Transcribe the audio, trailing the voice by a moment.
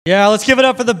Yeah, let's give it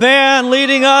up for the band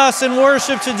leading us in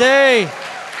worship today.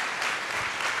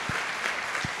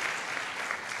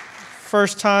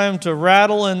 First time to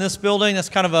rattle in this building. That's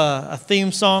kind of a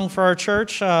theme song for our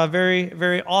church. Very,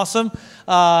 very awesome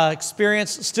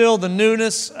experience. Still, the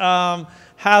newness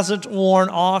hasn't worn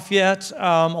off yet.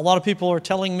 A lot of people are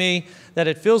telling me that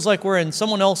it feels like we're in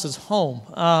someone else's home.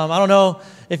 I don't know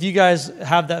if you guys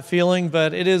have that feeling,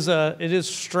 but it is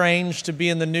strange to be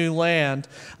in the new land.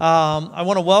 I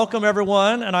want to welcome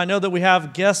everyone, and I know that we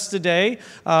have guests today.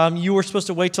 You were supposed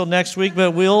to wait till next week,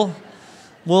 but we'll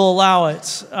allow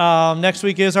it. Next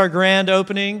week is our grand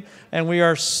opening, and we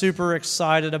are super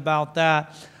excited about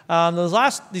that.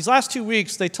 These last 2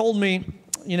 weeks, they told me,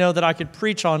 that I could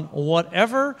preach on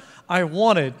whatever I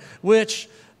wanted, which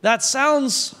that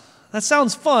sounds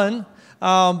fun,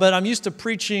 but I'm used to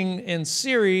preaching in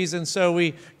series, and so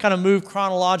we kind of move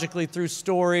chronologically through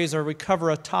stories, or we cover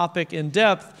a topic in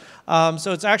depth.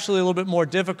 So it's actually a little bit more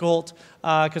difficult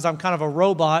because I'm kind of a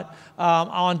robot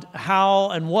on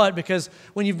how and what, because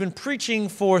when you've been preaching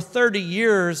for 30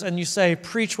 years and you say,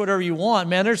 preach whatever you want,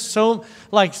 man, there's so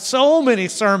many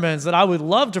sermons that I would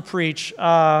love to preach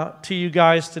to you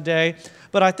guys today.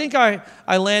 But I think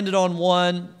I landed on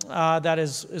one that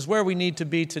is where we need to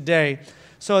be today.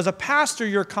 So as a pastor,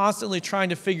 you're constantly trying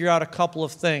to figure out a couple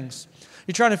of things.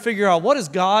 You're trying to figure out what is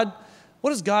God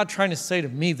trying to say to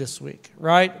me this week,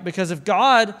 right? Because if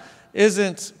God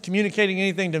isn't communicating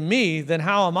anything to me, then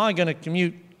how am I going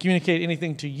to communicate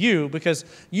anything to you? Because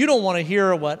you don't want to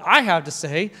hear what I have to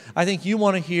say. I think you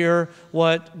want to hear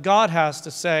what God has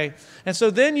to say. And so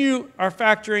then you are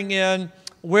factoring in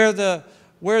where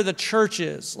the church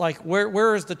is. Like,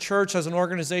 where is the church as an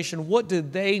organization? What do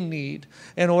they need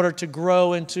in order to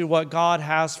grow into what God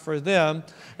has for them?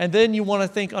 And then you want to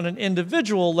think on an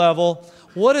individual level,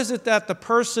 what is it that the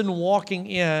person walking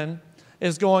in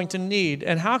is going to need?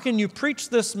 And how can you preach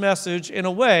this message in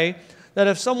a way that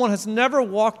if someone has never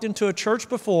walked into a church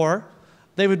before,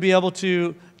 they would be able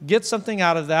to get something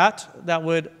out of that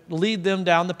would lead them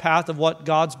down the path of what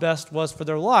God's best was for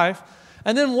their life?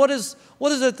 And then what is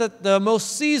it that the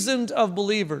most seasoned of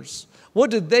believers, what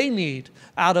did they need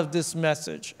out of this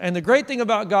message? And the great thing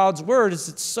about God's word is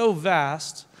it's so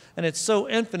vast and it's so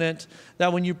infinite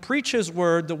that when you preach His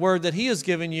word, the word that He has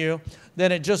given you,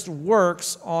 then it just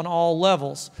works on all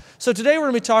levels. So today we're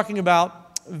going to be talking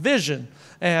about vision.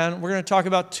 And we're going to talk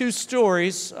about two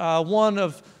stories, one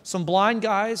of some blind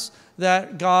guys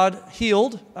that God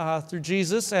healed through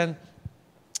Jesus, and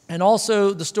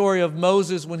also the story of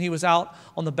Moses when he was out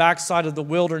on the backside of the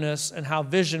wilderness and how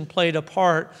vision played a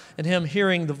part in him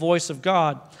hearing the voice of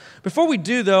God. Before we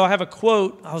do, though, I have a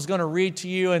quote I was going to read to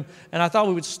you, and I thought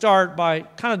we would start by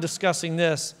kind of discussing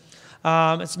this.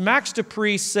 It's Max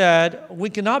Dupree said, "We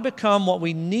cannot become what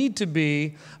we need to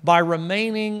be by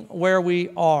remaining where we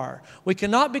are. We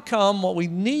cannot become what we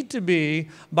need to be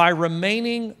by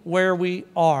remaining where we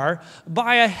are."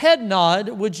 By a head nod,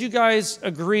 would you guys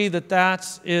agree that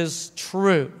that is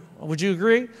true? Would you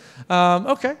agree?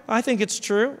 Okay, I think it's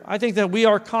true. I think that we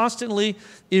are constantly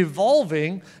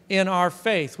evolving in our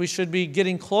faith. We should be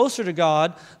getting closer to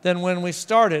God than when we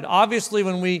started. Obviously,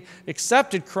 when we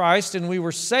accepted Christ and we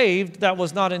were saved, that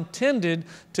was not intended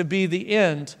to be the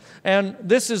end. And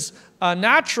this is a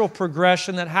natural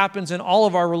progression that happens in all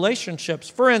of our relationships.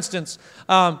 For instance,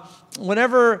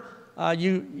 whenever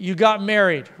you got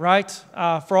married, right?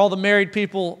 For all the married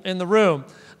people in the room,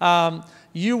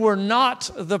 you were not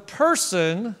the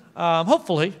person,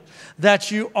 hopefully,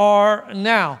 that you are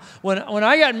now. When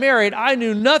I got married, I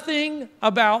knew nothing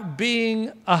about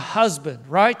being a husband,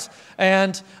 right?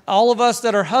 And all of us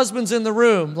that are husbands in the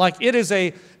room, like it is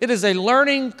a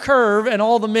learning curve, and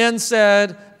all the men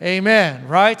said, amen,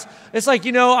 right? It's like,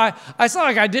 it's not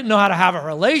like I didn't know how to have a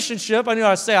relationship. I knew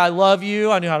how to say I love you.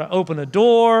 I knew how to open a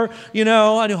door.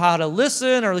 I knew how to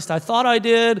listen, or at least I thought I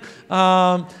did.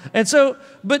 And so,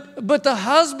 but the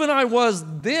husband I was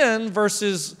then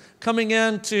versus coming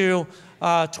into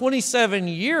 27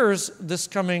 years this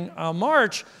coming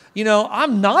March,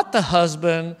 I'm not the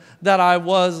husband that I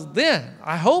was then.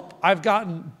 I hope I've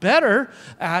gotten better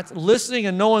at listening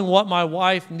and knowing what my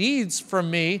wife needs from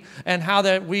me and how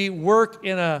that we work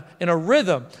in a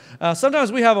rhythm.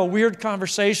 Sometimes we have a weird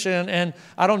conversation, and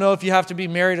I don't know if you have to be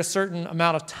married a certain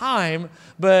amount of time,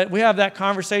 but we have that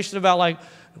conversation about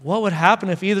what would happen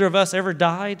if either of us ever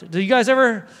died? Do you guys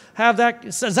ever have that?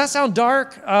 Does that sound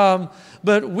dark?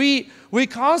 But we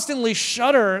constantly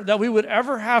shudder that we would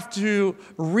ever have to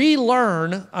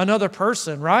relearn another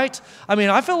person, right? I mean,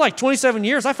 I feel like 27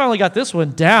 years, I finally got this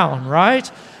one down, right?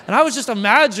 And I was just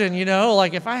imagine,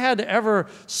 like if I had to ever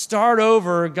start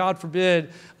over, God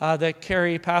forbid, that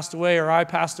Carrie passed away or I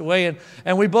passed away,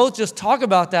 and we both just talk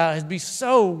about that. It'd be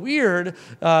so weird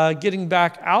getting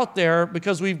back out there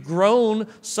because we've grown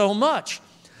so much.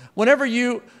 Whenever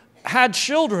you had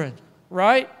children,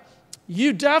 right,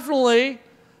 you definitely,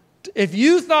 if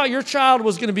you thought your child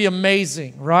was going to be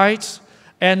amazing, right,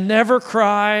 and never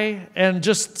cry and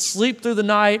just sleep through the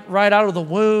night right out of the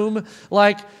womb,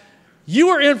 like you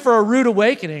were in for a rude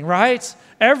awakening, right?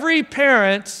 Every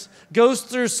parent goes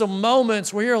through some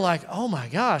moments where you're like, oh my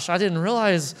gosh, I didn't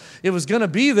realize it was going to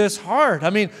be this hard. I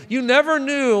mean, you never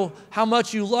knew how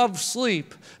much you loved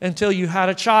sleep until you had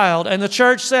a child. And the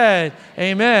church said,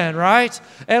 amen, right?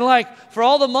 And like for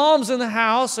all the moms in the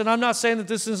house, and I'm not saying that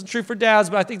this isn't true for dads,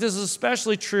 but I think this is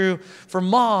especially true for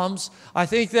moms. I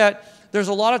think that there's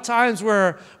a lot of times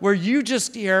where you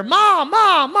just hear, Mom,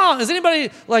 Mom, Mom. Is anybody,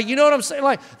 like, you know what I'm saying?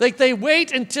 Like they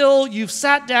wait until you've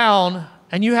sat down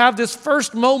and you have this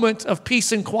first moment of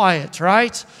peace and quiet,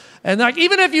 right? And like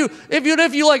even if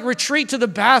you like retreat to the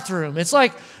bathroom, it's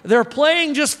like they're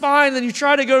playing just fine, then you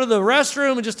try to go to the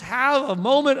restroom and just have a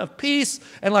moment of peace,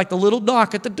 and like the little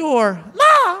knock at the door,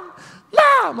 Mom,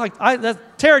 Mom, like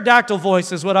that pterodactyl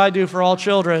voice is what I do for all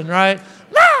children, right?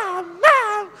 Mom,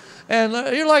 Mom, and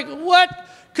you're like, what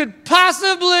could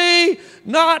possibly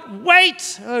not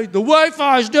wait? The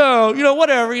Wi-Fi's down,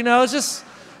 whatever, it's just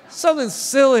something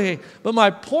silly. But my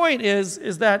point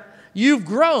is that you've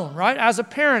grown, right? As a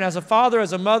parent, as a father,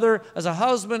 as a mother, as a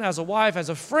husband, as a wife, as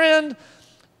a friend.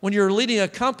 When you're leading a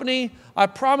company, I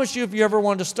promise you, if you ever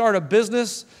wanted to start a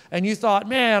business and you thought,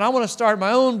 man, I want to start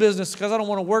my own business because I don't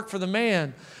want to work for the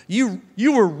man, you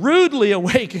were rudely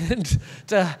awakened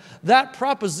to that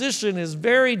proposition is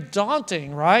very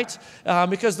daunting, right?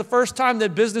 Because the first time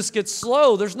that business gets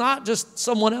slow, there's not just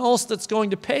someone else that's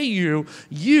going to pay you.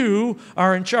 You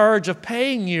are in charge of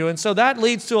paying you. And so that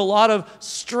leads to a lot of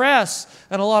stress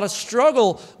and a lot of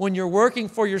struggle when you're working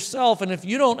for yourself. And if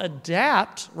you don't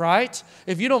adapt, right,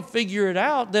 if you don't figure it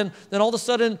out, then all of a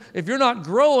sudden, if you're not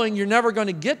growing, you're never going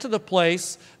to get to the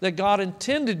place that God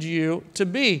intended you to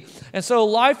be. And so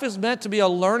life is meant to be a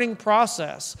learning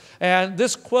process. And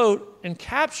this quote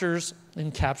encapsulates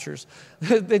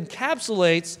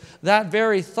that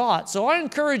very thought. So I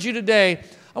encourage you today,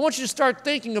 I want you to start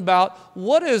thinking about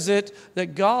what is it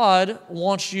that God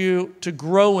wants you to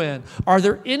grow in? Are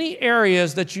there any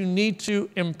areas that you need to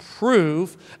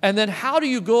improve? And then how do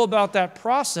you go about that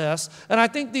process? And I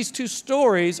think these two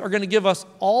stories are going to give us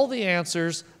all the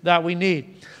answers that we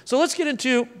need. So let's get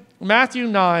into Matthew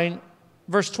 9,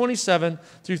 verse 27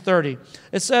 through 30.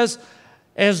 It says,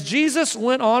 as Jesus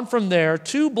went on from there,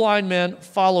 2 blind men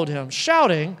followed him,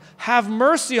 shouting, "Have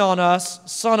mercy on us,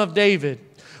 Son of David."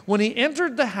 When he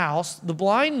entered the house, the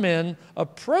blind men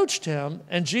approached him,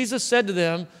 and Jesus said to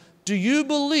them, "Do you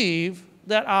believe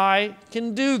that I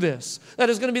can do this?" That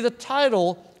is going to be the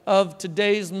title of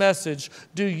today's message.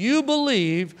 Do you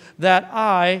believe that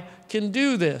I can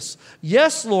do this?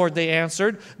 "Yes, Lord," they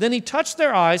answered. Then he touched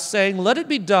their eyes, saying, "Let it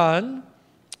be done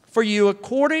for you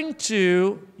according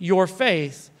to your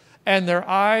faith." And their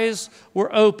eyes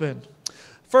were opened.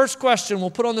 First question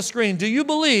we'll put on the screen. Do you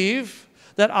believe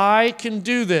that I can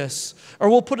do this? Or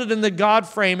we'll put it in the God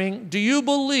framing. Do you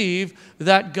believe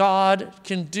that God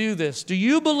can do this? Do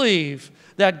you believe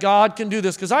that God can do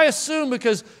this? Because I assume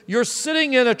because you're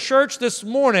sitting in a church this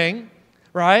morning,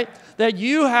 right, that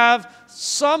you have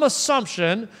some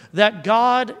assumption that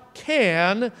God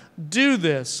can do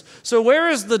this. So where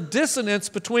is the dissonance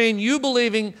between you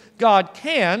believing God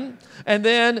can and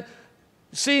then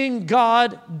seeing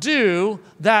God do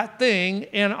that thing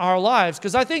in our lives?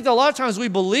 Because I think that a lot of times we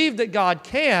believe that God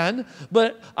can,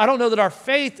 but I don't know that our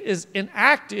faith is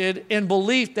enacted in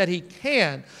belief that He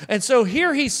can. And so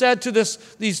here He said to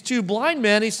these 2 blind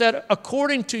men, He said,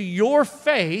 according to your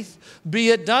faith, be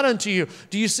it done unto you.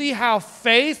 Do you see how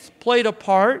faith played a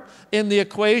part in the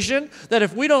equation? That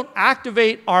if we don't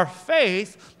activate our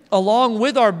faith along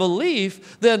with our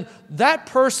belief, then that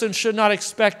person should not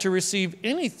expect to receive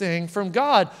anything from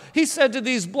God. He said to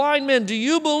these blind men, do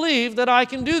you believe that I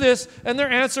can do this? And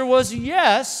their answer was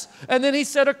yes. And then He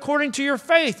said, according to your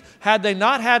faith. Had they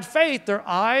not had faith, their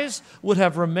eyes would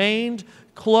have remained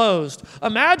closed.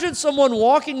 Imagine someone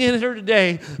walking in here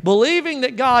today believing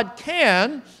that God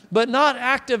can, but not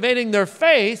activating their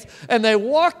faith, and they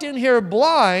walked in here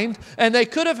blind, and they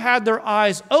could have had their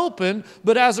eyes open,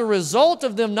 but as a result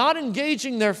of them not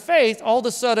engaging their faith, all of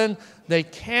a sudden, they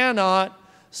cannot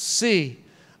see.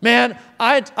 Man,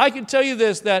 I can tell you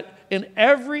this, that in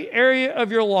every area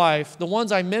of your life, the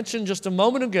ones I mentioned just a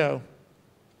moment ago,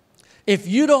 if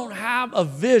you don't have a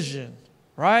vision,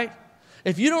 right?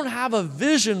 if you don't have a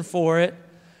vision for it,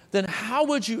 then how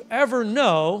would you ever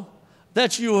know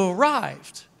that you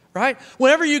arrived, right?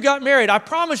 Whenever you got married, I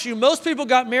promise you, most people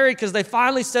got married because they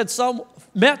finally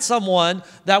met someone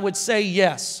that would say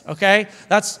yes, okay?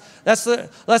 That's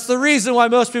the reason why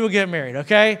most people get married,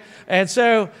 okay? And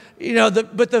so,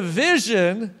 but the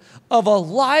vision of a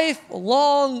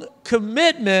lifelong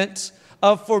commitment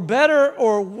of for better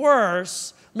or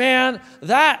worse, man,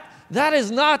 that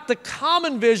is not the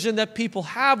common vision that people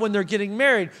have when they're getting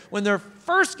married. When they're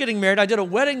first getting married, I did a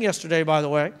wedding yesterday, by the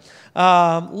way.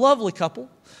 Lovely couple,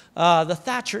 the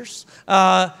Thatchers.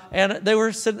 And they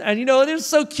were sitting, and it was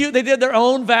so cute. They did their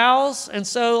own vows. And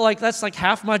so, that's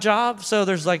half my job. So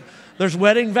there's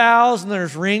wedding vows and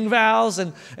there's ring vows.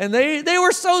 And they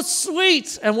were so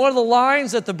sweet. And one of the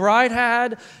lines that the bride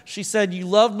had, she said, "You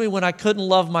loved me when I couldn't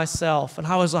love myself." And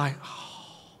I was like, oh,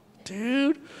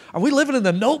 dude. Are we living in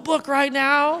the Notebook right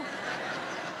now?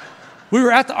 We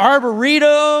were at the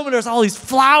Arboretum, and there's all these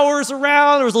flowers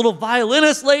around. There was a little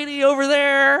violinist lady over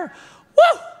there.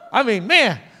 Woo! I mean,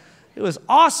 man, it was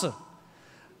awesome.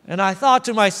 And I thought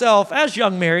to myself, as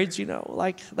young marrieds,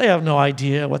 they have no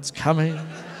idea what's coming.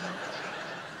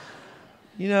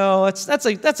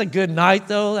 That's a good night,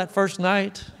 though, that first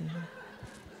night.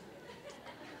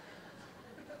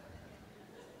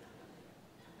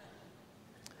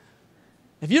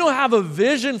 If you don't have a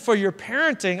vision for your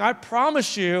parenting, I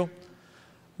promise you,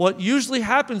 what usually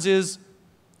happens is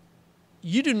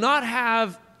you do not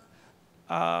have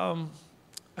a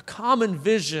common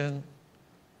vision,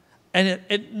 and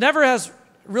it never has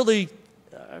really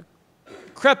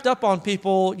crept up on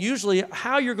people, usually,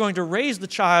 how you're going to raise the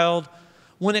child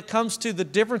when it comes to the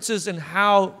differences in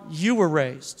how you were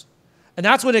raised. And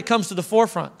that's when it comes to the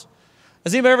forefront.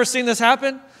 Has anybody ever seen this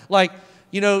happen?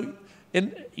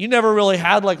 And you never really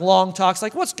had long talks,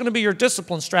 what's going to be your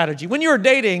discipline strategy? When you were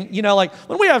dating,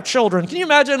 when we have children, can you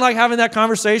imagine having that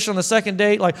conversation on the second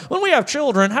date? When we have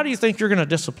children, how do you think you're going to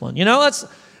discipline? It's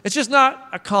just not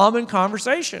a common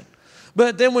conversation.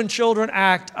 But then when children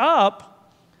act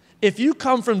up, if you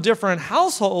come from different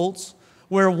households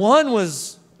where one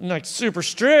was super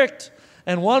strict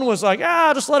and one was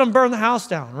just let them burn the house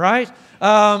down, right?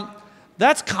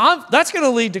 That's going to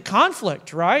lead to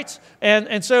conflict, right?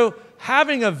 And so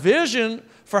having a vision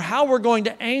for how we're going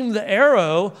to aim the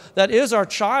arrow that is our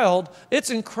child, it's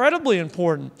incredibly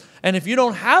important. And if you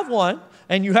don't have one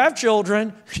and you have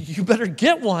children, you better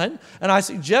get one. And I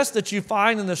suggest that you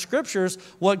find in the scriptures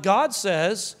what God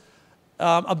says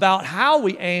about how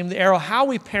we aim the arrow, how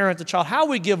we parent the child, how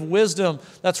we give wisdom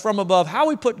that's from above, how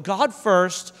we put God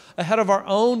first ahead of our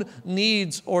own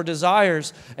needs or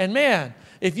desires. And man,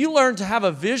 if you learn to have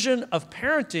a vision of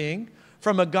parenting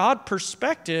from a God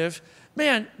perspective,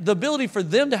 man, the ability for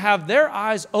them to have their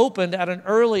eyes opened at an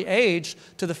early age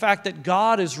to the fact that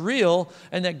God is real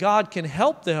and that God can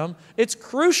help them, it's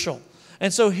crucial.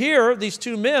 And so here, these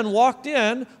two men walked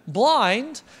in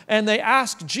blind, and they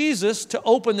asked Jesus to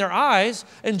open their eyes.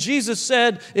 And Jesus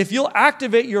said, "If you'll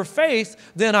activate your faith,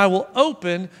 then I will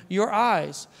open your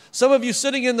eyes." Some of you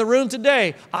sitting in the room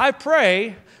today, I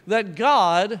pray that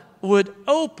God would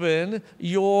open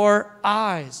your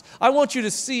eyes. I want you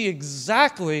to see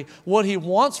exactly what He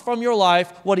wants from your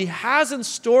life, what He has in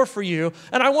store for you.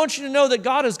 And I want you to know that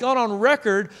God has gone on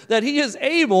record that He is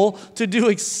able to do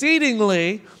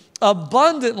exceedingly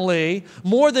abundantly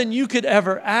more than you could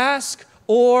ever ask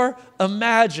or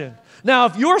imagine. Now,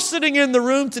 if you're sitting in the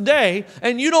room today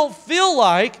and you don't feel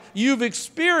like you've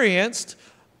experienced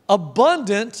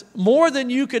abundant more than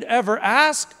you could ever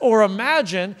ask or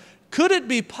imagine, could it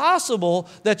be possible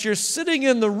that you're sitting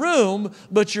in the room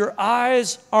but your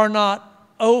eyes are not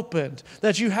opened,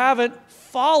 that you haven't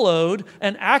followed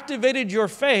and activated your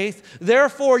faith,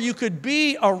 therefore you could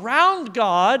be around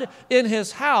God in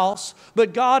His house,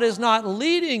 but God is not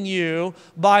leading you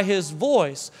by His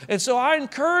voice? And so I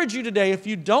encourage you today, if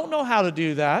you don't know how to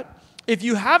do that, if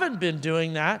you haven't been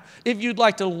doing that, if you'd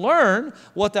like to learn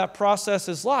what that process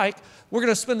is like, we're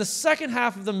going to spend the second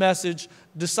half of the message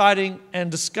deciding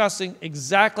and discussing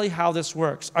exactly how this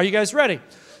works. Are you guys ready?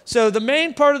 So the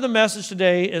main part of the message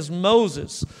today is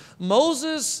Moses.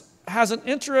 Moses has an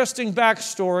interesting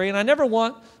backstory, and I never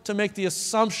want to make the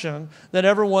assumption that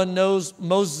everyone knows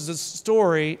Moses'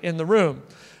 story in the room.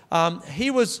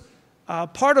 He was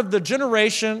part of the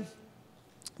generation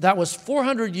that was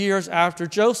 400 years after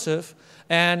Joseph,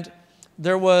 and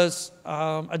there was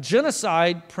a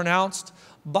genocide pronounced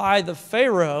by the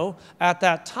Pharaoh at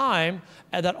that time,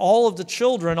 and that all of the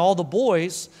children, all the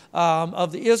boys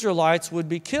of the Israelites would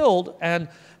be killed, and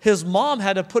his mom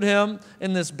had to put him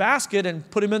in this basket and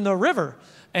put him in the river.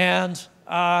 And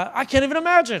I can't even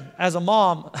imagine, as a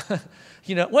mom,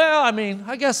 Well, I mean,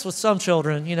 I guess with some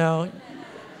children,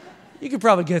 you could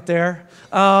probably get there.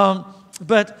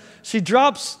 But she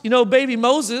drops, baby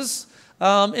Moses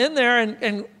in there,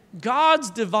 and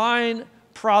God's divine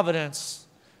providence,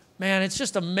 man, it's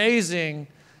just amazing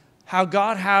how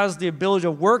God has the ability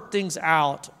to work things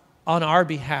out on our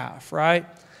behalf, right?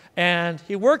 And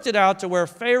he worked it out to where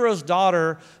Pharaoh's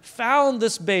daughter found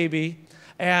this baby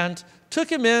and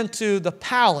took him into the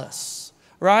palace,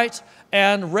 right?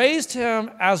 And raised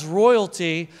him as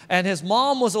royalty, and his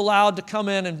mom was allowed to come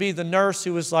in and be the nurse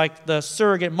who was like the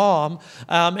surrogate mom.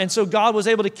 And so God was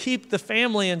able to keep the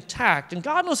family intact. And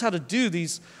God knows how to do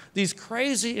these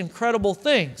crazy, incredible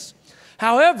things.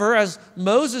 However, as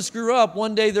Moses grew up,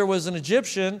 one day there was an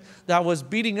Egyptian that was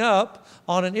beating up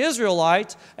on an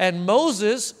Israelite, and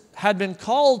Moses had been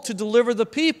called to deliver the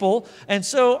people. And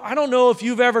so I don't know if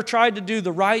you've ever tried to do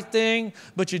the right thing,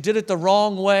 but you did it the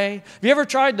wrong way. Have you ever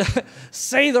tried to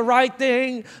say the right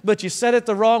thing, but you said it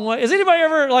the wrong way? Has anybody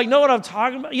ever know what I'm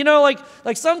talking about?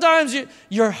 Like sometimes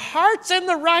your heart's in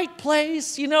the right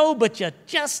place, but you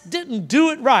just didn't do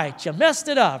it right. You messed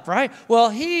it up, right? Well,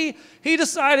 he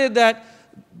decided that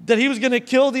he was going to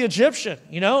kill the Egyptian,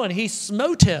 and he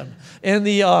smote him in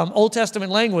the Old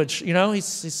Testament language, he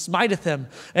smiteth him.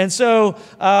 And so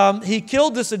he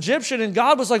killed this Egyptian, and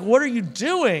God was like, what are you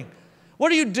doing?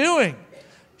 What are you doing?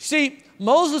 See,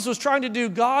 Moses was trying to do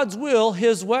God's will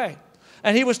his way,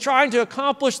 and he was trying to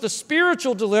accomplish the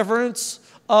spiritual deliverance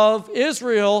of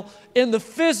Israel in the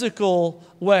physical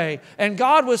way. And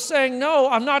God was saying, no,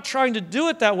 I'm not trying to do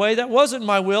it that way. That wasn't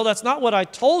my will. That's not what I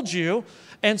told you.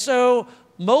 And so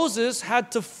Moses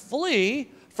had to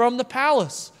flee from the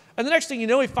palace. And the next thing you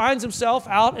know, he finds himself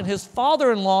out in his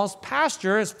father-in-law's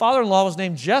pasture. His father-in-law was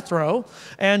named Jethro,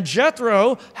 and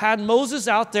Jethro had Moses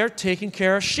out there taking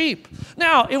care of sheep.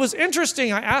 Now, it was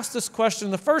interesting. I asked this question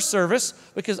in the first service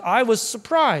because I was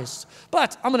surprised.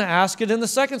 But I'm going to ask it in the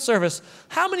second service.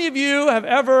 How many of you have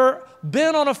ever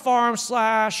been on a farm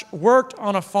 / worked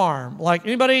on a farm? Like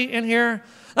anybody in here?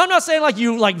 I'm not saying like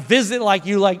you visit, like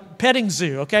you petting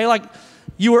zoo, okay? Like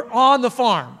you were on the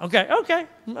farm. Okay.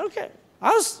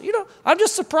 I'm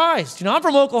just surprised. I'm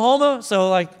from Oklahoma,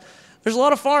 so there's a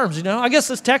lot of farms, I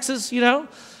guess it's Texas, I don't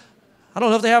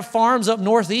know if they have farms up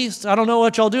northeast. I don't know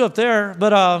what y'all do up there,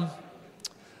 but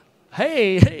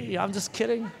hey, I'm just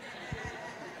kidding.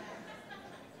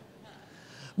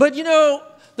 But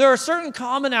there are certain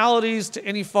commonalities to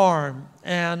any farm,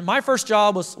 and my first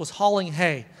job was hauling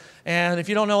hay. And if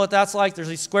you don't know what that's like, there's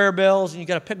these square bales, and you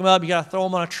got to pick them up. You got to throw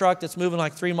them on a truck that's moving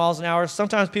like 3 miles an hour.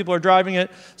 Sometimes people are driving it.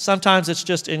 Sometimes it's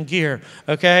just in gear,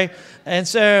 okay? And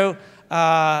so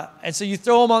you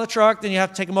throw them on the truck, then you have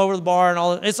to take them over to the bar and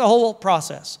all that. It's a whole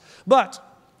process. But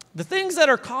the things that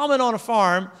are common on a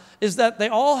farm is that they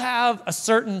all have a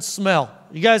certain smell.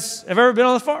 You guys have ever been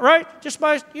on the farm, right?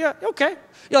 Yeah, okay.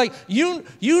 You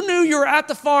knew you were at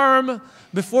the farm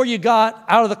before you got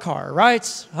out of the car,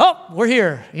 right? Oh, we're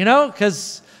here,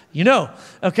 because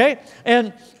okay?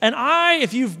 And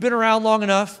if you've been around long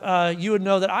enough, you would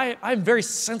know that I'm very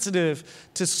sensitive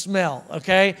to smell,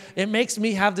 okay? It makes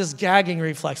me have this gagging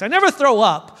reflex. I never throw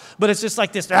up, but it's just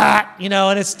like this,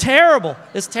 and it's terrible.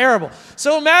 It's terrible.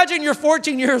 So imagine you're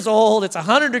 14 years old, it's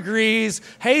 100 degrees,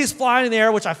 hay's flying in the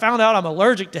air, which I found out I'm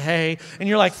allergic to hay, and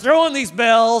you're throwing these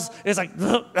bells, it's like,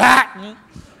 and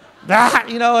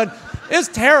it's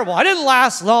terrible. I didn't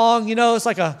last long. It's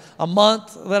like a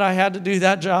month that I had to do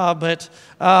that job. But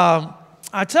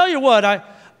I tell you what,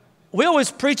 we always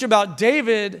preach about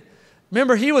David.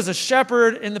 Remember, he was a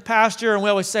shepherd in the pasture, and we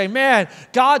always say, man,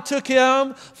 God took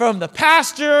him from the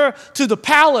pasture to the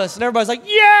palace. And everybody's like,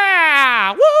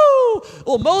 yeah, woo!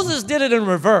 Well, Moses did it in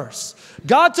reverse.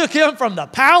 God took him from the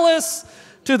palace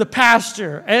to the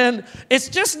pasture. And it's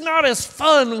just not as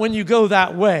fun when you go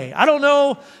that way. I don't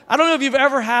know if you've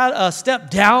ever had a step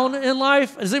down in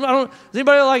life. Does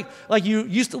anybody like you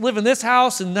used to live in this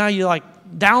house and now you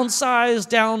downsized,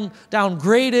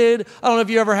 downgraded? I don't know if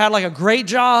you ever had a great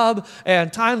job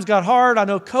and times got hard. I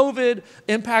know COVID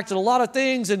impacted a lot of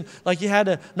things, and you had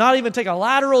to not even take a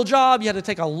lateral job, you had to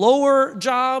take a lower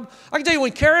job. I can tell you,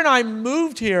 when Karen and I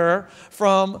moved here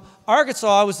from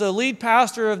Arkansas, I was the lead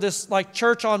pastor of this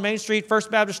church on Main Street, First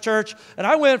Baptist Church, and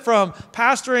I went from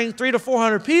pastoring 300 to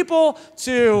 400 people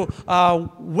to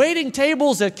waiting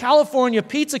tables at California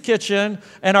Pizza Kitchen,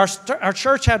 and our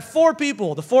church had 4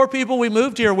 people, the 4 people we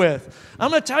moved here with.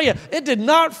 I'm going to tell you, it did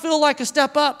not feel like a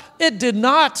step up. It did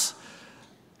not.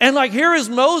 And here is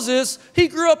Moses. He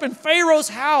grew up in Pharaoh's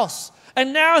house,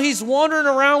 and now he's wandering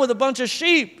around with a bunch of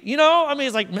sheep. He's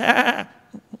like, meh,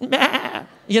 meh.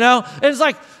 And it's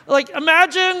like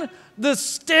imagine the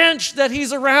stench that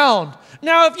he's around.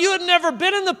 Now, if you had never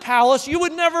been in the palace, you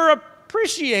would never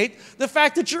appreciate the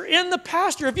fact that you're in the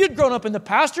pasture. If you'd grown up in the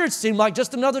pasture, it seemed like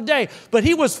just another day. But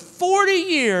he was 40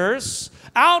 years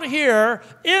out here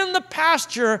in the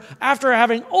pasture after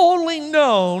having only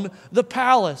known the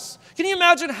palace. Can you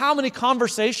imagine how many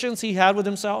conversations he had with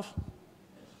himself?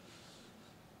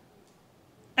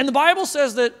 And the Bible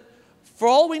says that, for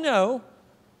all we know,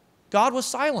 God was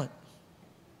silent.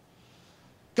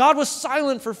 God was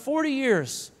silent for 40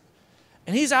 years.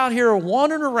 And he's out here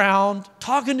wandering around,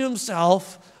 talking to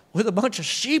himself with a bunch of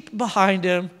sheep behind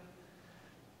him.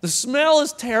 The smell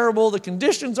is terrible. The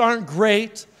conditions aren't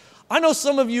great. I know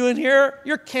some of you in here,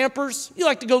 you're campers. You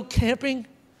like to go camping.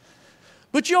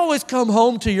 But you always come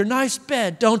home to your nice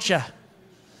bed, don't you?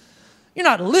 You're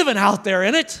not living out there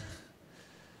in it.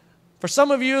 For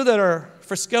some of you that are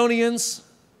Frisconians,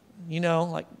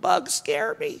 like bugs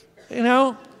scare me,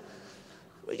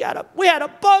 We had a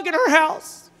bug in our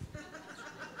house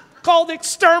called the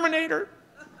exterminator.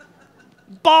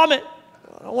 Bomb it.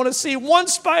 I don't want to see one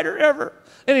spider ever.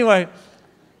 Anyway,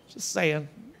 just saying.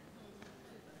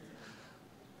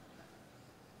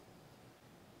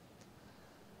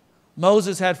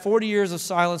 Moses had 40 years of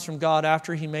silence from God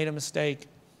after he made a mistake.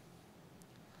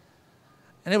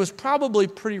 And it was probably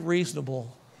pretty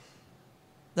reasonable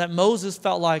that Moses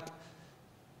felt like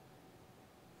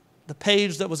the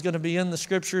page that was going to be in the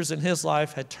scriptures in his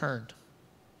life had turned.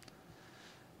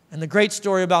 And the great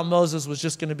story about Moses was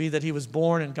just going to be that he was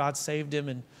born and God saved him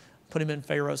and put him in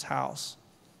Pharaoh's house.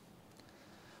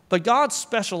 But God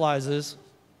specializes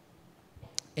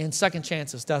in second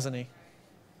chances, doesn't he?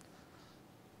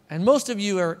 And most of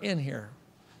you are in here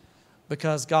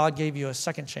because God gave you a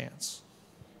second chance.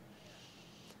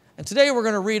 And today we're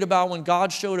going to read about when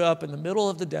God showed up in the middle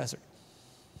of the desert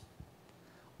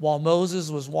while Moses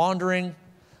was wandering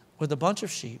with a bunch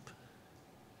of sheep.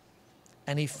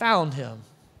 And he found him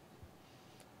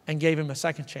and gave him a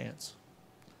second chance.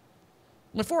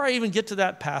 Before I even get to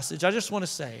that passage, I just want to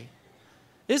say,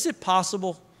 is it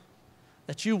possible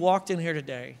that you walked in here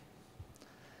today,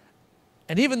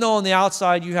 and even though on the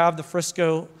outside you have the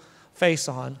Frisco face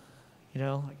on,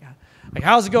 like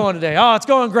how's it going today? Oh, it's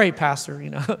going great, Pastor.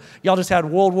 Y'all just had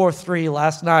World War III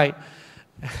last night.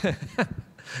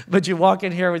 But you walk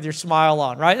in here with your smile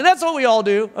on, right? And that's what we all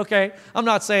do, okay? I'm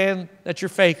not saying that you're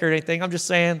fake or anything. I'm just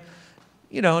saying,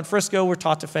 in Frisco, we're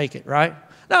taught to fake it, right?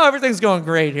 No, everything's going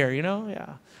great here,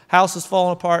 yeah. House is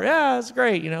falling apart. Yeah, it's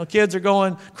great. Kids are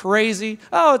going crazy.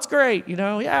 Oh, it's great.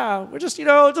 Yeah, we're just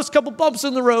a couple bumps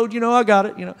in the road. I got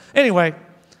it. Anyway,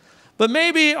 but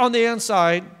maybe on the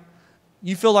inside,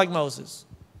 you feel like Moses.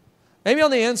 Maybe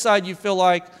on the inside, you feel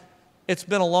like it's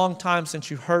been a long time since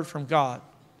you heard from God.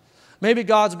 Maybe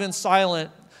God's been silent.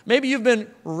 Maybe you've been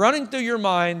running through your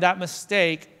mind that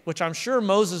mistake, which I'm sure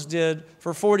Moses did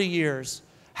for 40 years.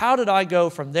 How did I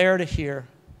go from there to here?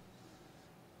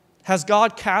 Has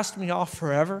God cast me off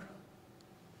forever?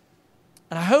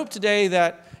 And I hope today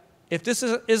that if this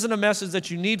isn't a message that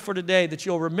you need for today, that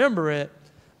you'll remember it,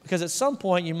 because at some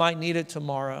point you might need it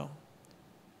tomorrow.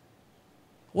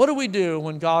 What do we do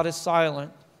when God is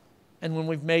silent and when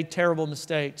we've made terrible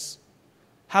mistakes?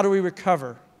 How do we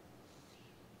recover?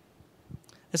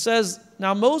 It says,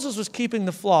 now Moses was keeping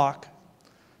the flock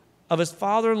of his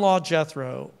father-in-law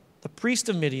Jethro, the priest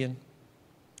of Midian,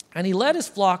 and he led his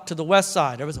flock to the west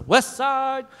side. There was a west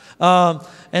side.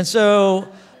 And so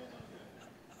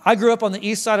I grew up on the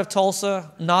east side of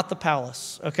Tulsa, not the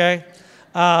palace, okay?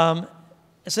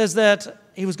 It says that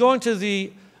he was going to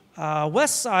the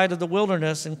west side of the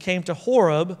wilderness and came to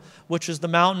Horeb, which is the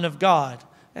mountain of God.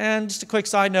 And just a quick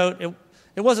side note,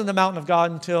 it wasn't the mountain of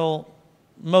God until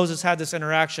Moses had this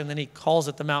interaction, then he calls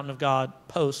it the mountain of God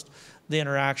post the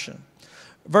interaction.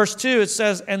 Verse 2, it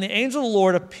says, and the angel of the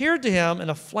Lord appeared to him in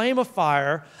a flame of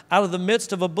fire out of the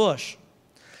midst of a bush.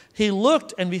 He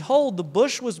looked, and behold, the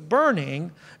bush was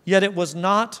burning, yet it was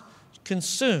not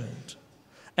consumed.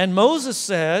 And Moses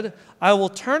said, I will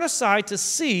turn aside to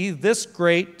see this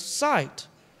great sight,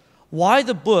 why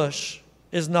the bush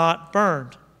is not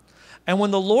burned. And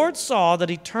when the Lord saw that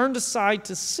he turned aside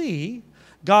to see,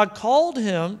 God called to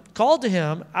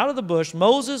him out of the bush,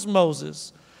 Moses,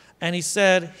 Moses. And he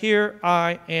said, here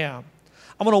I am.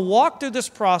 I'm going to walk through this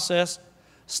process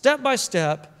step by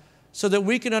step so that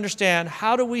we can understand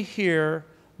how do we hear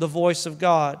the voice of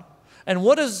God. And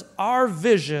what does our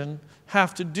vision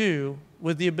have to do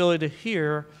with the ability to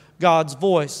hear God's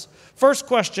voice? First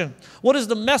question, what is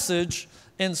the message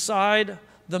inside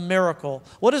the miracle?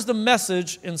 What is the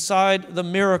message inside the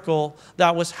miracle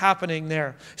that was happening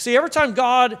there? See, every time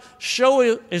God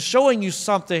is showing you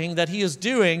something that He is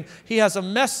doing, He has a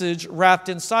message wrapped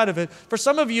inside of it. For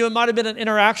some of you, it might have been an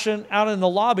interaction out in the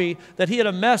lobby that He had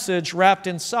a message wrapped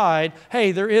inside.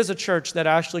 Hey, there is a church that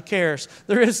actually cares.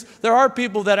 There are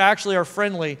people that actually are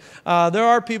friendly. There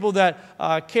are people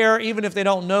that care even if they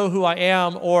don't know who I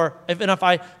am, or even if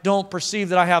I don't perceive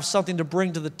that I have something to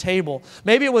bring to the table.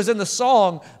 Maybe it was in the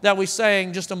song that we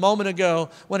sang just a moment ago,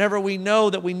 whenever we know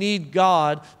that we need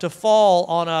God to fall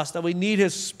on us, that we need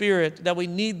His Spirit, that we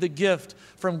need the gift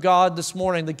from God this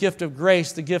morning, the gift of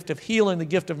grace, the gift of healing, the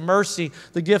gift of mercy,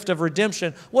 the gift of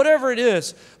redemption, whatever it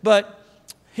is. But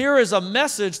here is a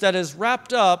message that is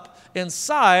wrapped up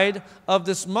inside of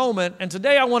this moment. And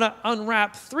today I want to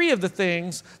unwrap 3 of the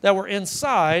things that were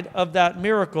inside of that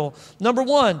miracle. Number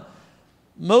 1,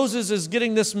 Moses is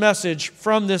getting this message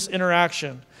from this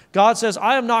interaction. God says,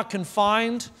 I am not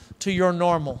confined to your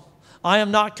normal. I am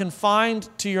not confined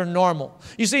to your normal.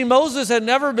 You see, Moses had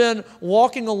never been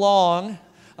walking along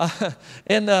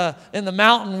in the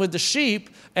mountain with the sheep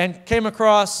and came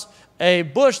across a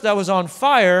bush that was on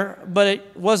fire, but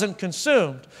it wasn't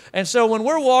consumed. And so when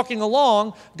we're walking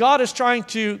along, God is trying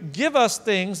to give us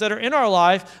things that are in our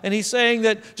life, and He's saying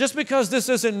that just because this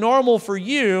isn't normal for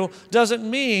you doesn't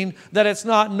mean that it's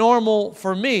not normal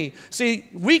for me. See,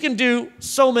 we can do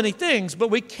so many things, but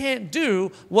we can't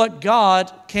do what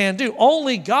God can do.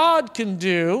 Only God can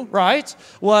do, right,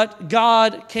 what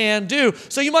God can do.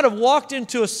 So you might have walked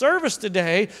into a service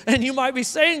today, and you might be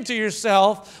saying to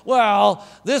yourself, well,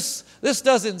 this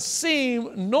doesn't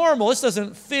seem normal. This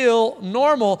doesn't feel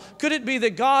normal. Could it be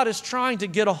that God is trying to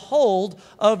get a hold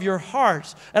of your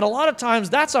heart? And a lot of times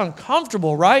that's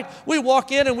uncomfortable, right? We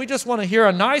walk in and we just want to hear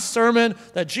a nice sermon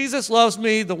that Jesus loves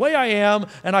me the way I am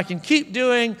and I can keep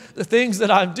doing the things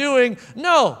that I'm doing.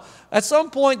 No. At some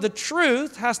point, the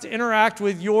truth has to interact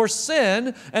with your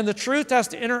sin, and the truth has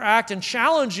to interact and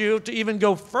challenge you to even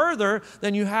go further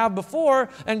than you have before.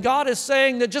 And God is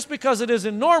saying that just because it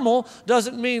isn't normal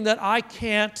doesn't mean that I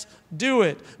can't do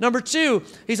it. Number 2,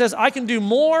 He says, I can do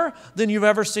more than you've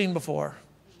ever seen before.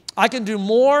 I can do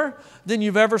more than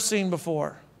you've ever seen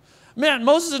before. Man,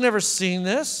 Moses has never seen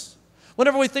this.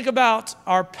 Whenever we think about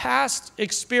our past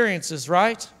experiences,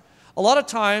 right? A lot of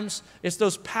times, it's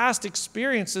those past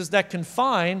experiences that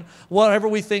confine whatever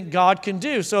we think God can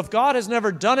do. So if God has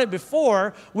never done it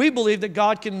before, we believe that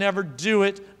God can never do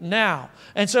it now.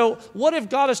 And so what if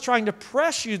God is trying to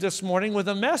press you this morning with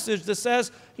a message that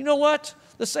says, you know what?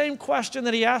 The same question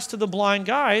that He asked to the blind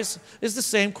guys is the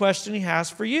same question He has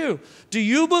for you. Do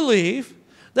you believe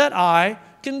that I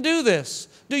can do this?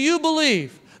 Do you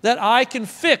believe that I can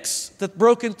fix the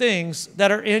broken things that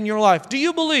are in your life? Do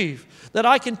you believe that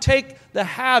I can take the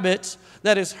habit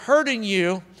that is hurting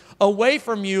you away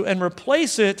from you and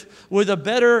replace it with a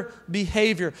better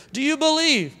behavior? Do you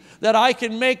believe that I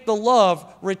can make the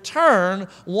love return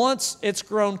once it's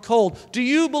grown cold? Do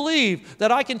you believe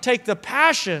that I can take the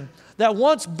passion that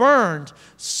once burned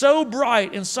so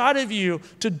bright inside of you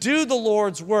to do the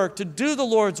Lord's work, to do the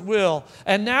Lord's will,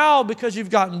 and now because you've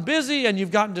gotten busy and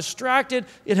you've gotten distracted,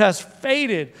 it has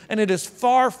faded and it is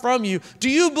far from you?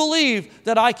 Do you believe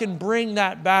that I can bring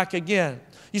that back again?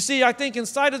 You see, I think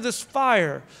inside of this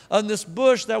fire, on this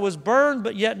bush that was burned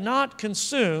but yet not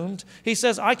consumed, He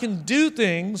says, I can do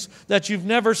things that you've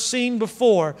never seen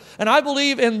before. And I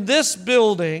believe in this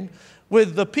building,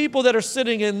 with the people that are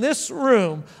sitting in this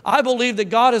room, I believe that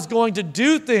God is going to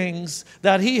do things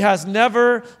that He has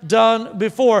never done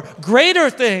before. Greater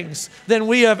things than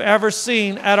we have ever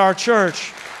seen at our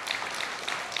church.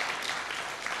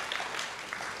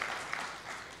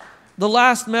 The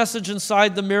last message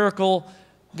inside the miracle,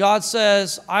 God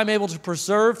says, I'm able to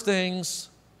preserve things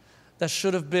that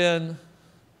should have been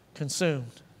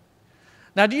consumed.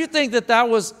 Now, do you think that that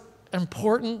was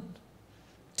important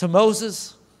to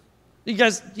Moses? You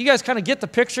guys kind of get the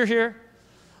picture here?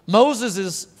 Moses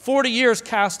is 40 years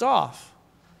cast off.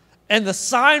 And the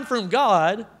sign from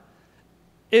God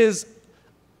is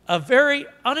a very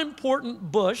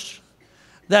unimportant bush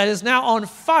that is now on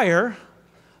fire,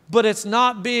 but it's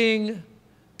not being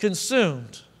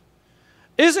consumed.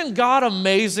 Isn't God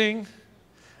amazing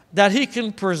that He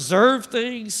can preserve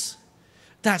things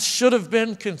that should have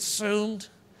been consumed?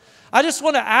 I just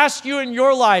want to ask you in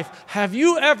your life, have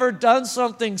you ever done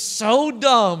something so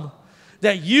dumb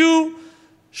that you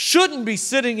shouldn't be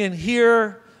sitting in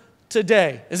here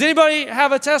today? Does anybody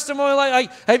have a testimony like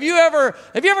have you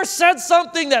ever said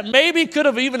something that maybe could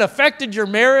have even affected your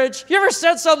marriage? You ever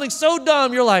said something so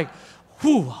dumb you're like,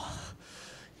 whew.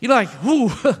 You're like,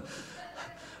 whew.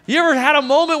 You ever had a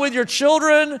moment with your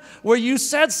children where you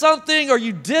said something or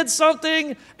you did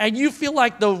something and you feel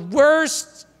like the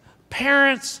worst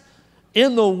parents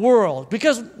in the world?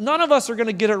 Because none of us are going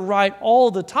to get it right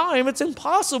all the time. It's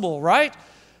impossible, right?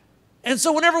 And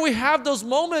so whenever we have those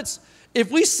moments,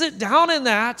 if we sit down in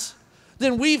that,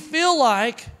 then we feel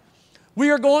like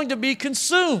we are going to be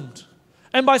consumed.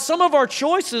 And by some of our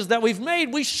choices that we've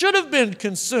made, we should have been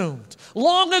consumed.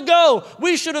 Long ago,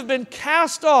 we should have been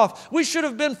cast off. We should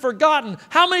have been forgotten.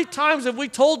 How many times have we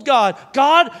told God,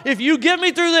 God, if you get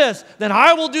me through this, then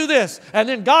I will do this. And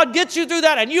then God gets you through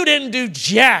that, and you didn't do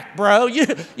jack, bro.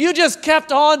 You just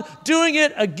kept on doing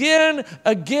it again,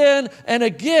 and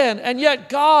again. And yet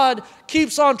God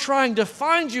keeps on trying to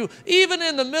find you, even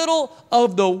in the middle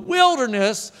of the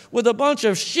wilderness with a bunch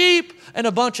of sheep and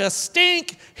a bunch of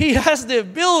stink. He has the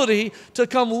ability to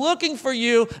come looking for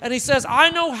you, and he says, I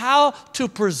know how to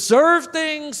preserve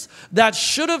things that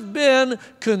should have been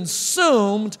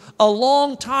consumed a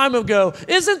long time ago.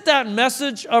 Isn't that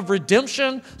message of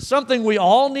redemption something we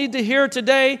all need to hear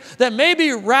today? That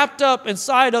maybe wrapped up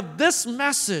inside of this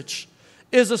message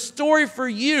is a story for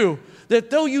you, that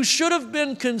though you should have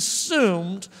been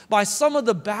consumed by some of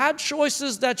the bad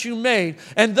choices that you made,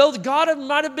 and though God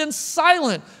might have been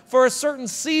silent for a certain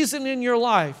season in your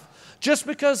life, just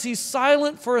because he's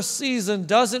silent for a season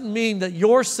doesn't mean that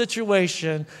your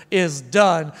situation is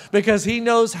done, because he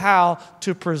knows how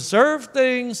to preserve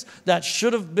things that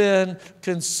should have been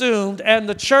consumed. And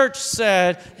the church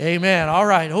said, amen. All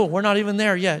right. Oh, we're not even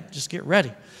there yet. Just get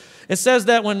ready. It says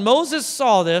that when Moses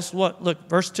saw this, look,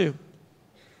 verse 2.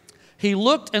 He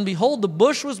looked, and behold, the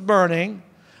bush was burning,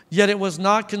 yet it was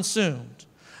not consumed.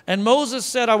 And Moses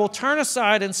said, I will turn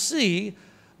aside and see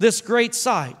this great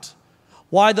sight,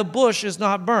 why the bush is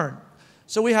not burned.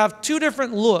 So we have two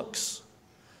different looks.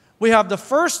 We have the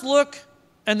first look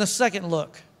and the second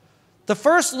look. The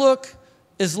first look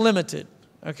is limited,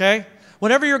 okay?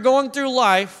 Whenever you're going through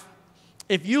life,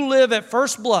 if you live at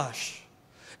first blush,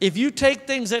 if you take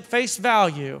things at face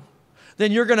value,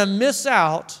 then you're going to miss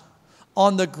out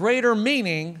on the greater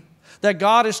meaning that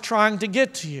God is trying to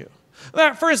get to you.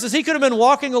 For instance, he could have been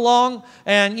walking along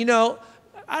and,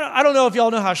 I don't know if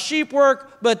y'all know how sheep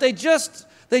work, but they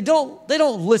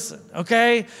don't listen,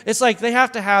 okay? It's like they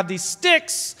have to have these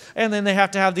sticks, and then they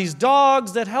have to have these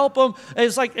dogs that help them. And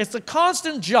it's like it's a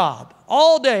constant job.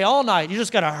 All day, all night, you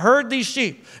just got to herd these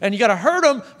sheep. And you got to herd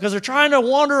them because they're trying to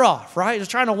wander off, right? They're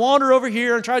trying to wander over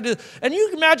here and try to do. And you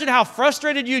can imagine how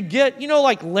frustrated you'd get.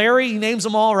 Like Larry, he names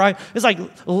them all, right? It's like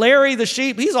Larry the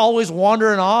sheep. He's always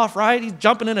wandering off, right? He's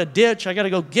jumping in a ditch. I got to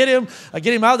go get him. I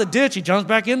get him out of the ditch. He jumps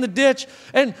back in the ditch.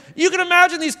 And you can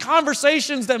imagine these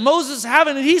conversations that Moses is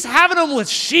having, and he's having them with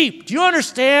sheep. Do you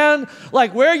understand,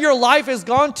 like, where your life has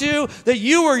gone to? That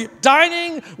you were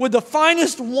dining with the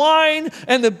finest wine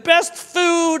and the best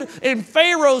food in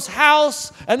Pharaoh's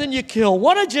house, and then you kill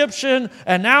one Egyptian,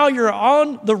 and now you're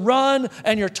on the run,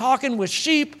 and you're talking with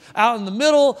sheep out in the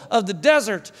middle of the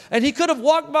desert. And he could have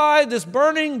walked by this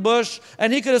burning bush,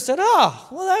 and he could have said,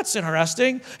 well, that's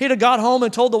interesting. He'd have got home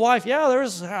and told the wife,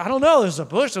 there's a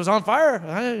bush that was on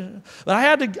fire. But I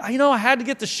had to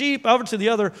get the sheep over to the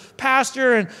other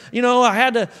pasture, and, I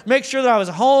had to make sure that I was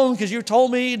home because you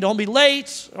told me don't be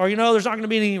late, or, there's not going to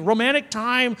be any romantic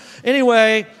time.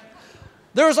 Anyway,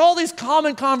 there was all these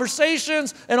common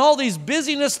conversations and all these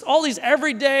busyness, all these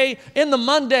everyday in the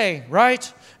mundane,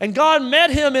 right? And God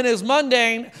met him in his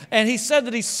mundane, and he said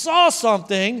that he saw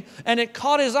something and it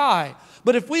caught his eye.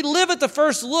 But if we live at the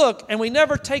first look and we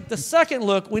never take the second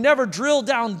look, we never drill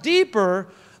down deeper,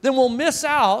 then we'll miss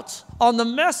out on the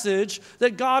message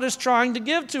that God is trying to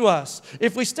give to us.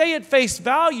 If we stay at face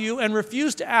value and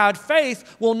refuse to add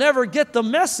faith, we'll never get the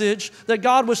message that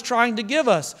God was trying to give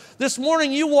us. This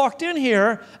morning you walked in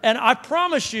here, and I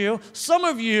promise you, some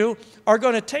of you are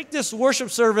going to take this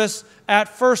worship service at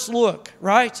first look,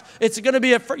 right? It's going to be,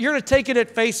 you're going to take it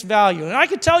at face value. And I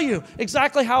can tell you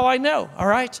exactly how I know, all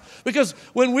right? Because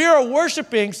when we are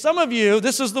worshiping, some of you,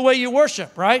 this is the way you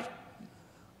worship, right?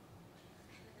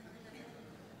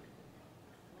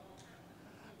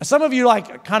 Some of you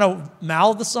kind of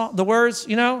mouth the words,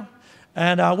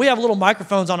 and we have little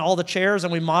microphones on all the chairs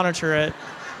and we monitor it.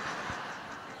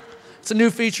 It's a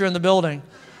new feature in the building.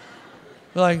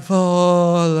 We're like,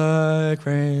 fall like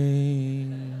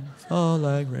rain, fall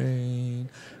like rain.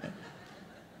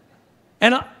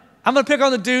 And I'm going to pick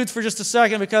on the dudes for just a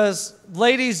second because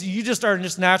ladies, you just are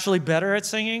just naturally better at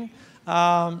singing.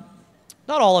 Not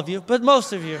all of you, but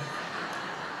most of you.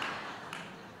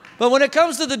 But when it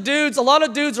comes to the dudes, a lot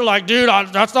of dudes are like, dude,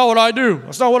 that's not what I do.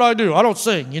 That's not what I do. I don't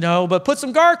sing, But put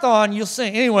some Garth on, you'll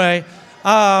sing. Anyway,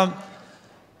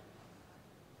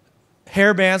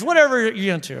 hair bands, whatever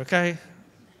you're into, okay?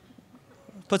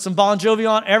 Put some Bon Jovi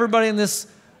on, everybody in this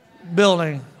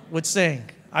building would sing.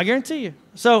 I guarantee you.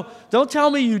 So don't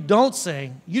tell me you don't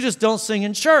sing. You just don't sing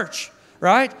in church,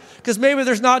 right? Because maybe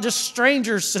there's not just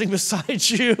strangers sitting beside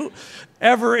you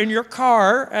ever in your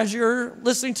car as you're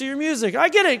listening to your music. I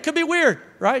get it. It could be weird,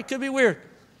 right? It could be weird.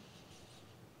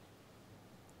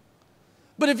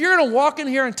 But if you're going to walk in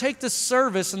here and take this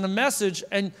service and the message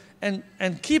and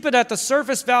keep it at the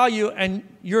surface value, and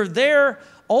you're there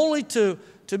only to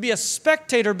be a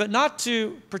spectator but not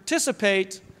to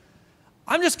participate,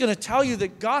 I'm just going to tell you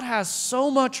that God has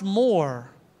so much more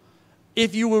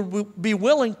if you would be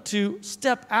willing to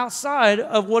step outside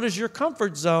of what is your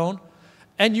comfort zone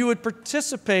and you would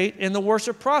participate in the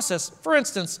worship process. For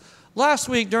instance, last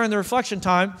week during the reflection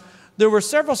time, there were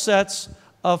several sets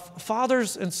of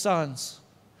fathers and sons.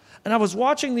 And I was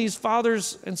watching these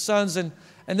fathers and sons, and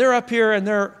they're up here and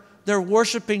they're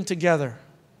worshiping together.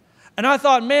 And I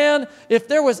thought, man, if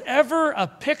there was ever a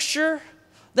picture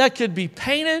that could be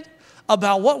painted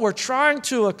about what we're trying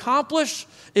to accomplish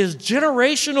is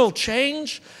generational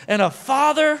change and a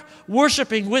father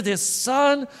worshiping with his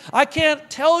son. I can't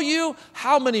tell you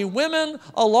how many women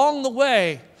along the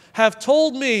way have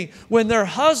told me when their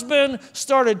husband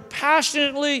started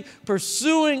passionately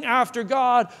pursuing after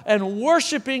God and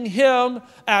worshiping Him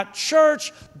at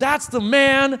church, that's the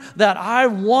man that I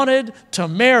wanted to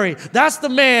marry. That's the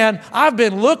man I've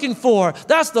been looking for.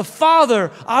 That's the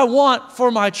father I want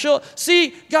for my children.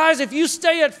 See, guys, if you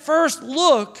stay at first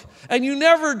look, and you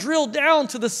never drill down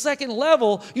to the second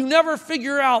level, you never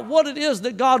figure out what it is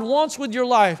that God wants with your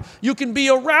life. You can be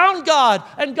around God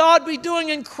and God be doing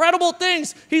incredible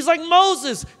things. He's like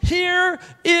Moses, here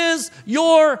is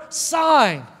your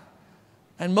sign.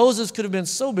 And Moses could have been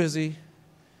so busy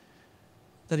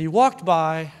that he walked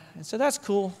by and said, that's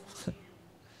cool.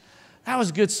 That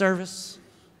was a good service.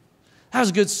 That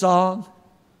was a good song.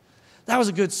 That was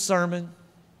a good sermon.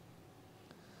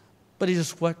 But he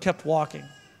just kept walking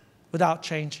without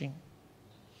changing.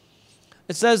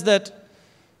 It says that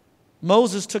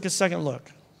Moses took a second look.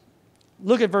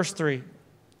 Look at verse 3.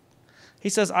 He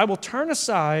says, I will turn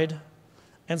aside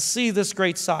and see this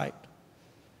great sight.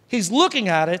 He's looking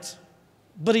at it,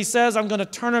 but he says, I'm going to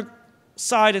turn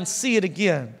aside and see it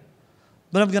again.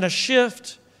 But I'm going to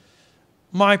shift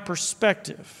my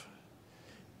perspective.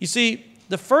 You see,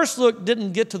 the first look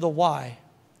didn't get to the why.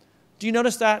 Do you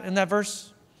notice that in that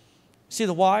verse? See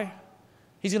the why?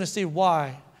 He's going to see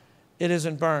why it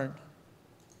isn't burned.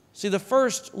 See, the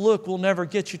first look will never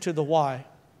get you to the why.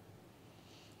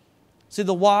 See,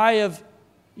 the why of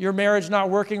your marriage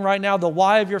not working right now, the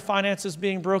why of your finances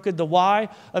being broken, the why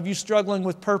of you struggling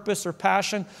with purpose or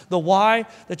passion, the why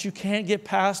that you can't get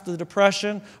past the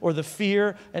depression or the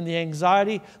fear and the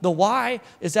anxiety, the why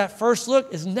is that first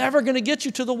look is never going to get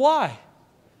you to the why.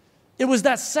 It was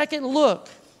that second look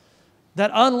that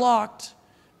unlocked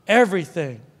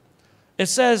everything. It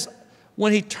says,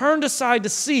 when he turned aside to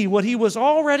see what he was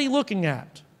already looking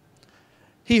at,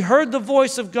 he heard the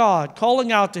voice of God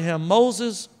calling out to him,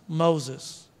 Moses,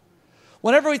 Moses.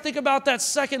 Whenever we think about that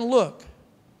second look,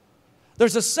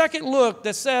 there's a second look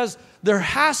that says there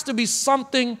has to be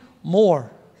something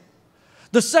more.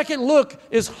 The second look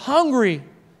is hungry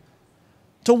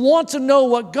to want to know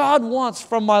what God wants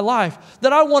from my life,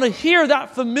 that I want to hear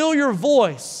that familiar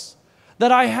voice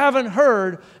that I haven't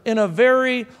heard in a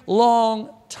very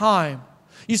long time.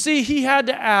 You see, he had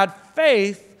to add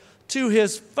faith to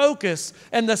his focus,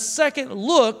 and the second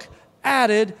look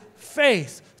added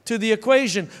faith to the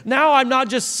equation. Now I'm not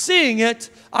just seeing it,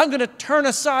 I'm going to turn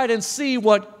aside and see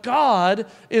what God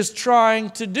is trying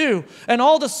to do. And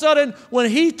all of a sudden, when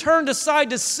he turned aside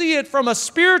to see it from a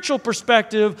spiritual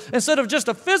perspective instead of just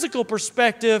a physical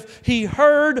perspective, he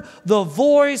heard the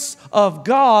voice of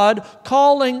God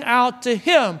calling out to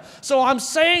him. So I'm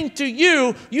saying to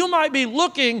you, you might be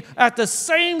looking at the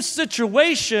same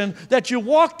situation that you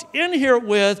walked in here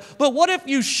with, but what if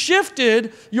you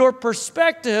shifted your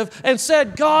perspective and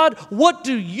said, God, what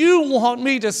do you want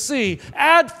me to see?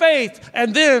 Add faith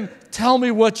and then tell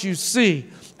me what you see.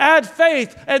 Add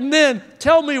faith and then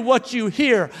tell me what you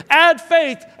hear. Add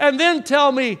faith and then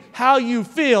tell me how you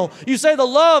feel. You say the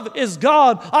love is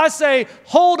God. I say,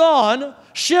 hold on,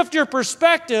 shift your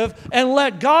perspective and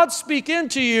let God speak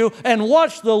into you and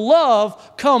watch the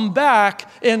love come back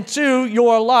into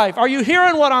your life. Are you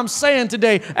hearing what I'm saying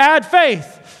today? Add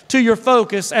faith to your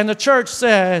focus. And the church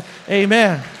said,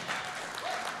 amen.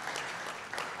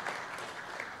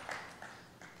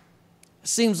 It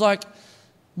seems like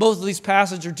both of these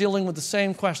passages are dealing with the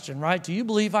same question, right? Do you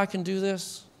believe I can do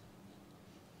this?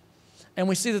 And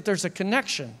we see that there's a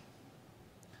connection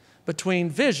between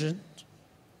vision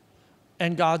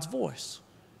and God's voice.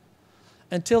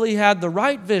 Until he had the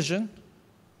right vision,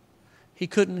 he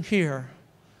couldn't hear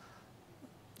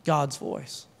God's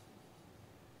voice.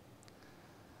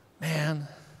 Man,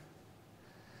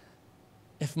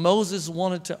 if Moses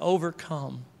wanted to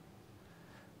overcome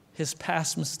his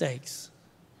past mistakes,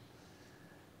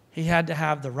 he had to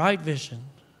have the right vision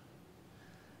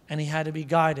and he had to be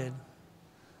guided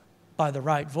by the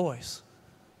right voice.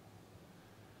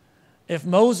 If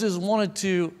Moses wanted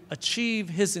to achieve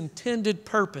his intended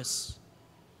purpose,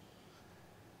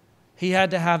 he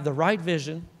had to have the right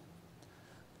vision,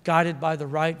 guided by the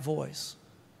right voice.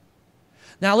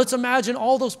 Now let's imagine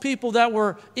all those people that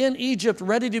were in Egypt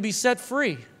ready to be set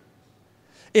free.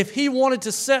 If he wanted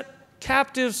to set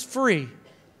captives free,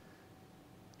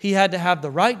 he had to have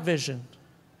the right vision,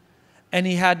 and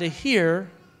he had to hear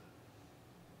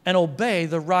and obey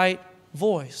the right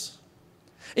voice.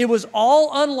 It was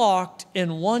all unlocked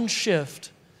in one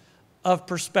shift of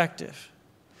perspective.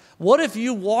 What if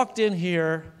you walked in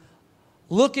here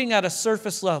looking at a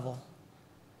surface level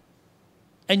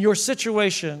and your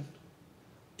situation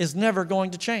is never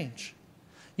going to change?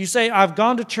 You say, I've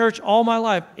gone to church all my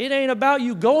life. It ain't about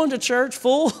you going to church,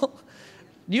 fool.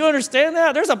 Do you understand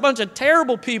that? There's a bunch of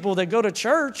terrible people that go to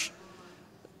church.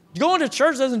 Going to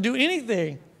church doesn't do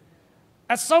anything.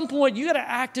 At some point, you got to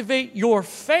activate your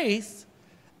faith.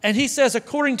 And he says,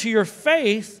 according to your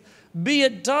faith, be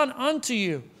it done unto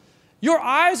you. Your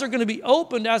eyes are going to be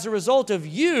opened as a result of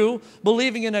you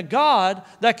believing in a God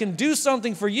that can do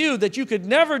something for you that you could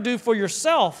never do for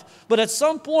yourself. But at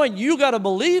some point, you got to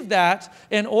believe that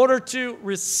in order to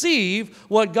receive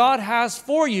what God has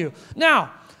for you.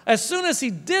 Now, as soon as he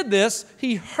did this,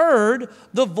 he heard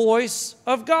the voice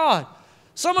of God.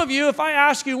 Some of you, if I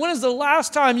ask you, when is the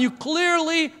last time you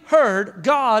clearly heard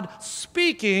God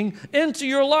speaking into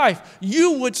your life?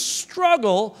 You would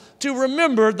struggle to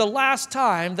remember the last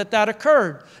time that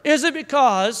occurred. Is it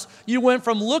because you went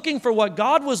from looking for what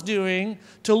God was doing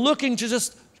to looking to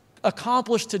just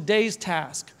accomplish today's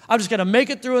task? I'm just going to make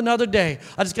it through another day.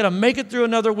 I just got to make it through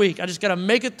another week. I just got to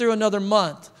make it through another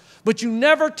month. But you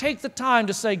never take the time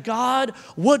to say, God,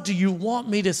 what do you want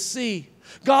me to see?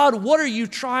 God, what are you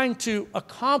trying to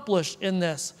accomplish in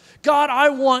this? God, I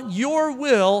want your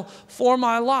will for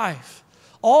my life.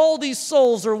 All these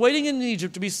souls are waiting in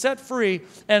Egypt to be set free,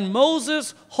 and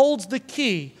Moses holds the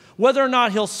key, whether or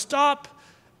not he'll stop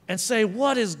and say,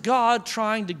 what is God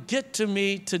trying to get to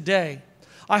me today?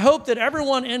 I hope that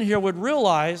everyone in here would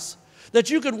realize that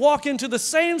you could walk into the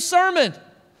same sermon.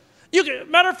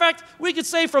 Matter of fact, we could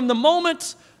say from the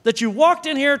moment that you walked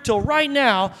in here till right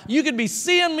now, you could be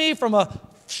seeing me from a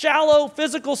shallow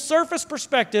physical surface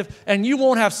perspective and you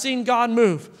won't have seen God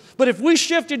move. But if we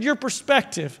shifted your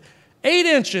perspective 8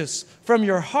 inches from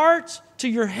your heart to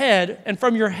your head and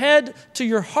from your head to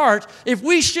your heart, if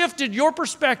we shifted your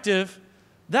perspective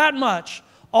that much,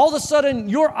 all of a sudden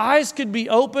your eyes could be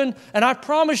open. And I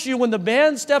promise you, when the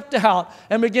band stepped out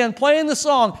and began playing the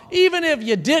song, even if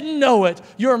you didn't know it,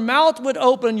 your mouth would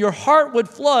open, your heart would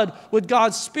flood with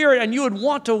God's Spirit, and you would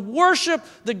want to worship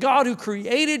the God who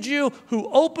created you,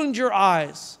 who opened your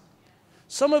eyes.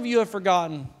 Some of you have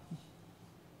forgotten.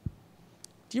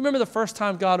 Do you remember the first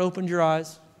time God opened your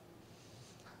eyes?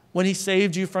 When he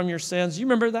saved you from your sins? Do you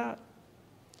remember that?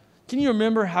 Can you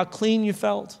remember how clean you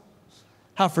felt?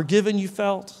 How forgiven you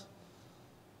felt?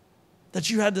 That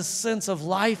you had this sense of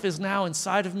life is now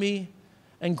inside of me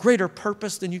and greater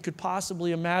purpose than you could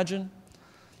possibly imagine?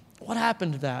 What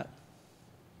happened to that?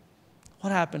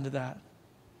 What happened to that?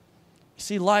 You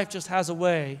see, life just has a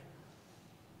way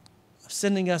of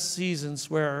sending us seasons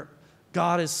where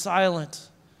God is silent.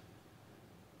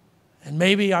 And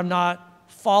maybe I'm not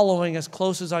following as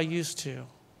close as I used to.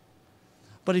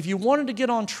 But if you wanted to get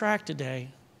on track today,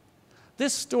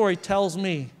 this story tells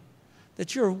me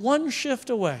that you're one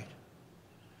shift away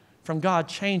from God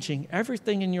changing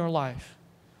everything in your life.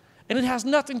 And it has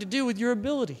nothing to do with your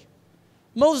ability.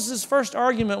 Moses' first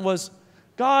argument was,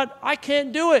 God, I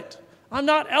can't do it. I'm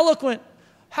not eloquent.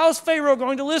 How's Pharaoh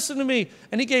going to listen to me?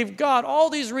 And he gave God all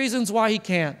these reasons why he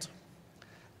can't.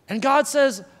 And God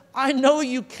says, I know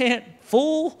you can't,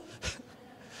 fool.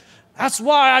 That's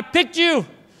why I picked you.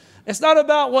 It's not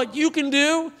about what you can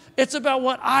do. It's about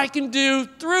what I can do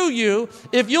through you.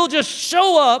 If you'll just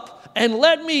show up and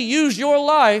let me use your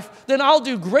life, then I'll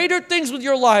do greater things with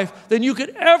your life than you could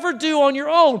ever do on your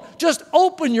own. Just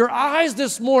open your eyes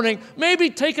this morning. Maybe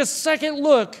take a second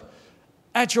look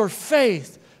at your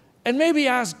faith and maybe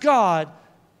ask God,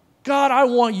 God, I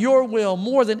want your will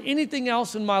more than anything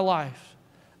else in my life.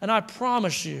 And I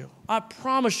promise you,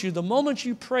 the moment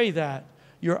you pray that,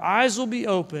 your eyes will be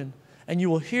open and you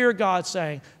will hear God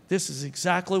saying, this is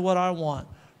exactly what I want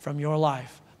from your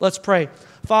life. Let's pray.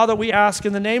 Father, we ask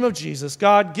in the name of Jesus,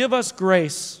 God, give us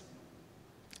grace.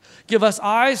 Give us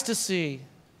eyes to see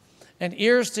and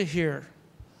ears to hear.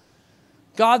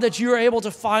 God, that you are able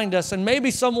to find us. And maybe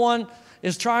someone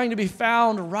is trying to be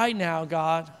found right now,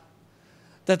 God,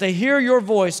 that they hear your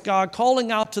voice, God,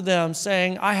 calling out to them,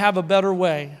 saying, I have a better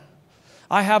way.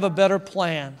 I have a better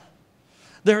plan.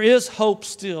 There is hope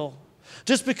still.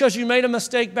 Just because you made a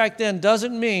mistake back then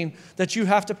doesn't mean that you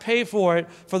have to pay for it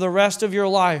for the rest of your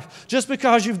life. Just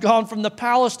because you've gone from the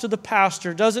palace to the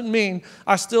pasture doesn't mean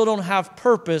I still don't have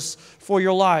purpose for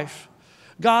your life.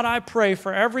 God, I pray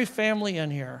for every family in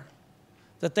here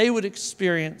that they would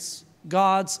experience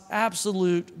God's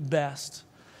absolute best.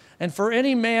 And for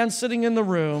any man sitting in the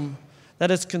room that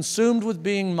is consumed with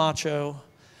being macho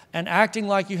and acting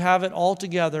like you have it all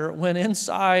together when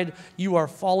inside you are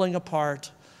falling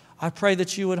apart, I pray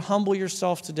that you would humble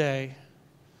yourself today.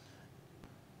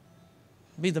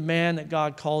 Be the man that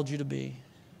God called you to be.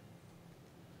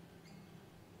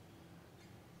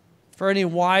 For any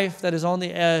wife that is on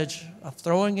the edge of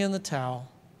throwing in the towel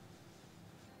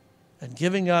and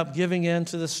giving up, giving in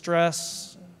to the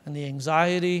stress and the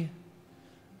anxiety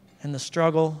and the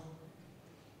struggle,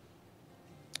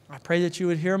 I pray that you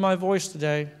would hear my voice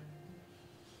today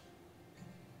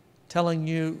telling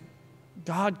you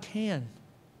God can.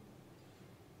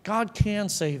 God can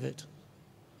save it.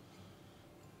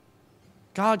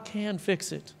 God can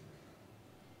fix it.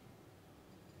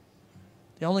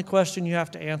 The only question you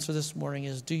have to answer this morning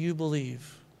is, do you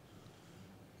believe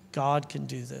God can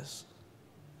do this?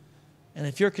 And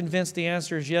if you're convinced the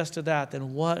answer is yes to that,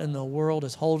 then what in the world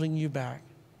is holding you back?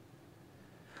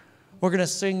 We're going to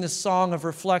sing this song of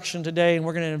reflection today, and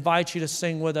we're going to invite you to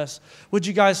sing with us. Would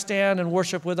you guys stand and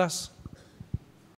worship with us?